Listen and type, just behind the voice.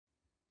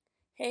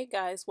Hey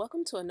guys,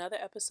 welcome to another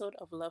episode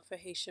of Love for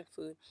Haitian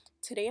Food.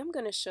 Today I'm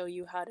going to show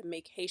you how to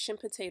make Haitian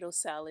potato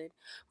salad,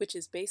 which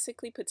is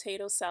basically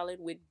potato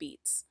salad with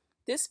beets.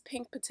 This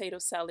pink potato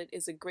salad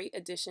is a great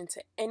addition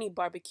to any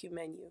barbecue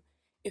menu.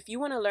 If you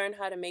want to learn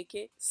how to make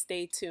it,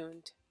 stay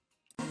tuned.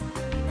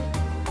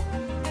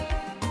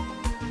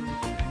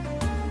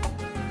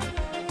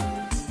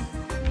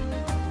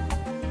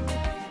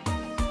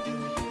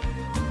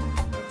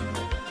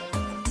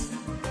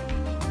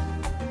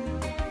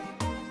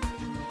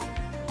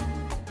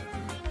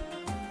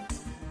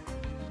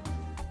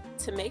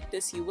 To make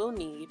this, you will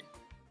need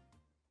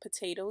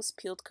potatoes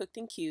peeled, cooked,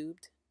 and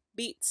cubed,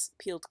 beets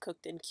peeled,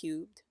 cooked, and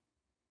cubed,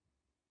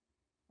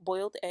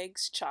 boiled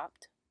eggs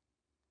chopped,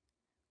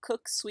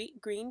 cooked sweet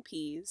green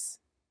peas,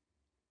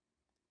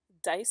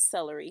 diced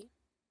celery,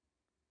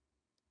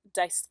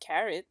 diced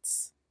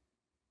carrots,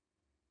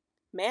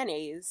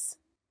 mayonnaise,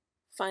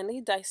 finely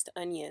diced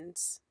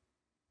onions,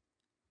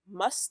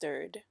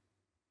 mustard,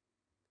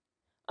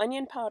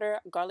 onion powder,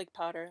 garlic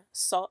powder,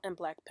 salt, and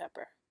black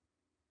pepper.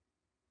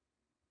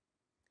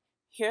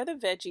 Here are the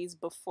veggies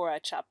before I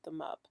chop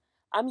them up.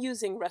 I'm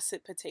using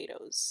russet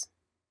potatoes.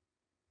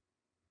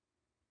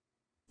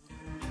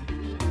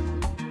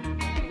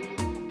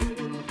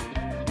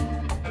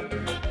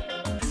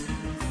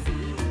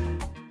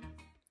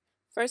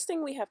 First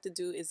thing we have to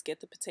do is get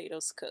the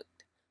potatoes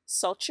cooked.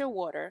 Salt your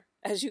water.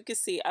 As you can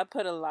see, I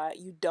put a lot.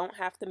 You don't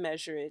have to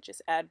measure it,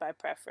 just add by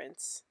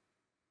preference.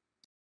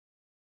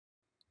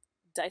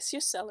 Dice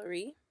your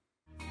celery.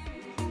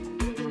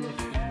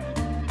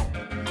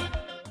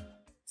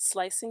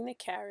 Slicing the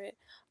carrot.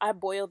 I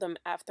boil them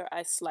after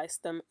I slice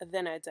them,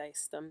 then I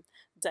dice them.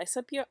 Dice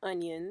up your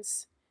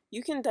onions.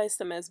 You can dice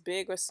them as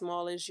big or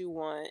small as you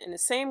want, and the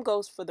same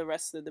goes for the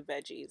rest of the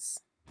veggies.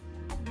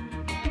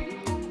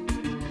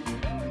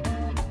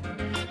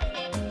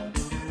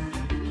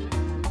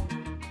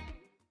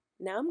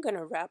 Now I'm going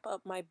to wrap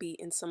up my beet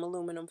in some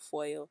aluminum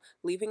foil,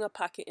 leaving a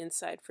pocket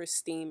inside for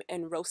steam,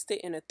 and roast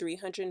it in a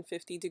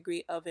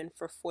 350-degree oven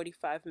for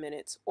 45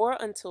 minutes or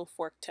until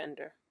fork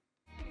tender.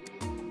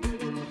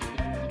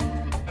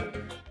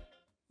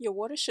 Your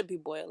water should be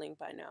boiling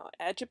by now.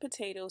 Add your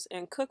potatoes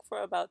and cook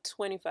for about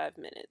 25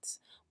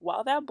 minutes.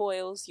 While that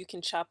boils, you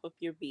can chop up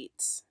your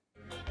beets.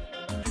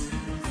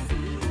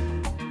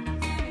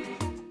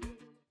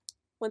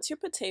 Once your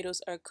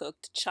potatoes are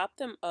cooked, chop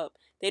them up.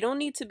 They don't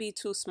need to be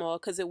too small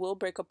because it will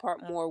break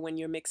apart more when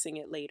you're mixing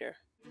it later.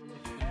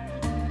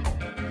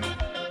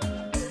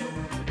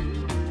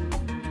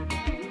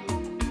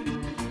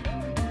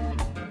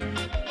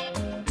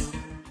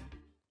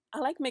 I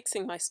like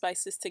mixing my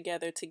spices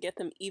together to get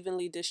them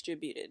evenly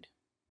distributed.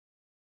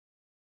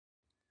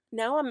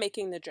 Now I'm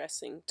making the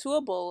dressing. To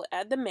a bowl,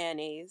 add the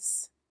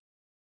mayonnaise,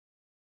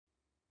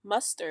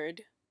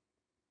 mustard,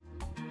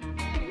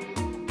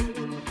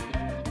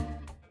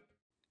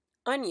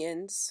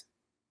 onions,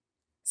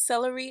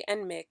 celery,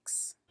 and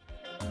mix.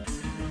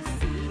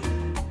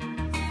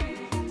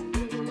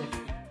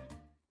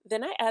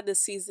 Then I add the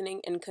seasoning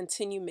and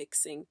continue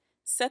mixing.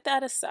 Set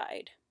that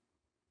aside.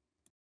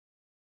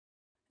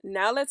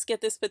 Now let's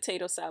get this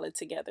potato salad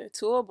together.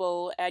 To a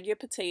bowl, add your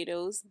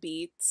potatoes,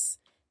 beets,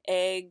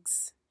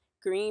 eggs,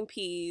 green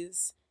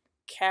peas,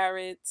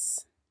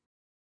 carrots,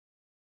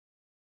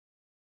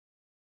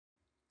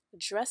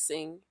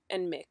 dressing,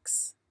 and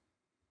mix.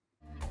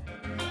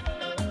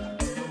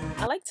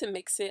 I like to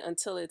mix it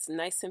until it's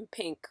nice and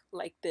pink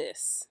like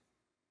this.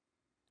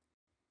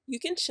 You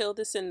can chill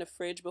this in the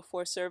fridge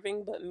before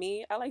serving, but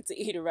me, I like to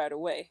eat it right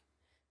away.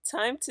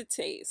 Time to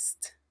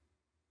taste.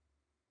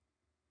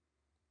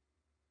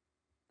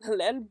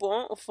 L'aile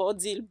bon, faut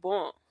dire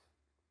bon.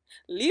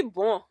 Li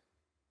bon.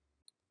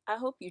 I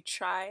hope you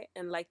try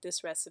and like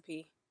this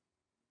recipe.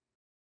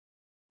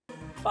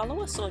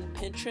 Follow us on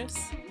Pinterest,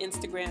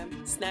 Instagram,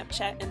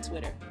 Snapchat, and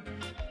Twitter.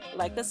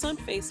 Like us on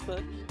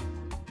Facebook.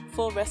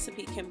 Full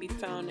recipe can be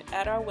found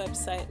at our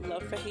website,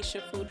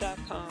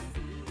 loveforhaitianfood.com.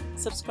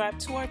 Subscribe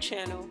to our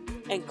channel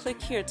and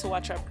click here to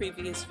watch our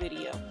previous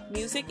video.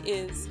 Music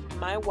is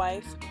My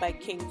Wife by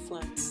King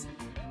Flunts.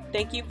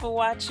 Thank you for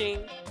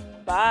watching.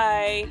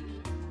 Bye.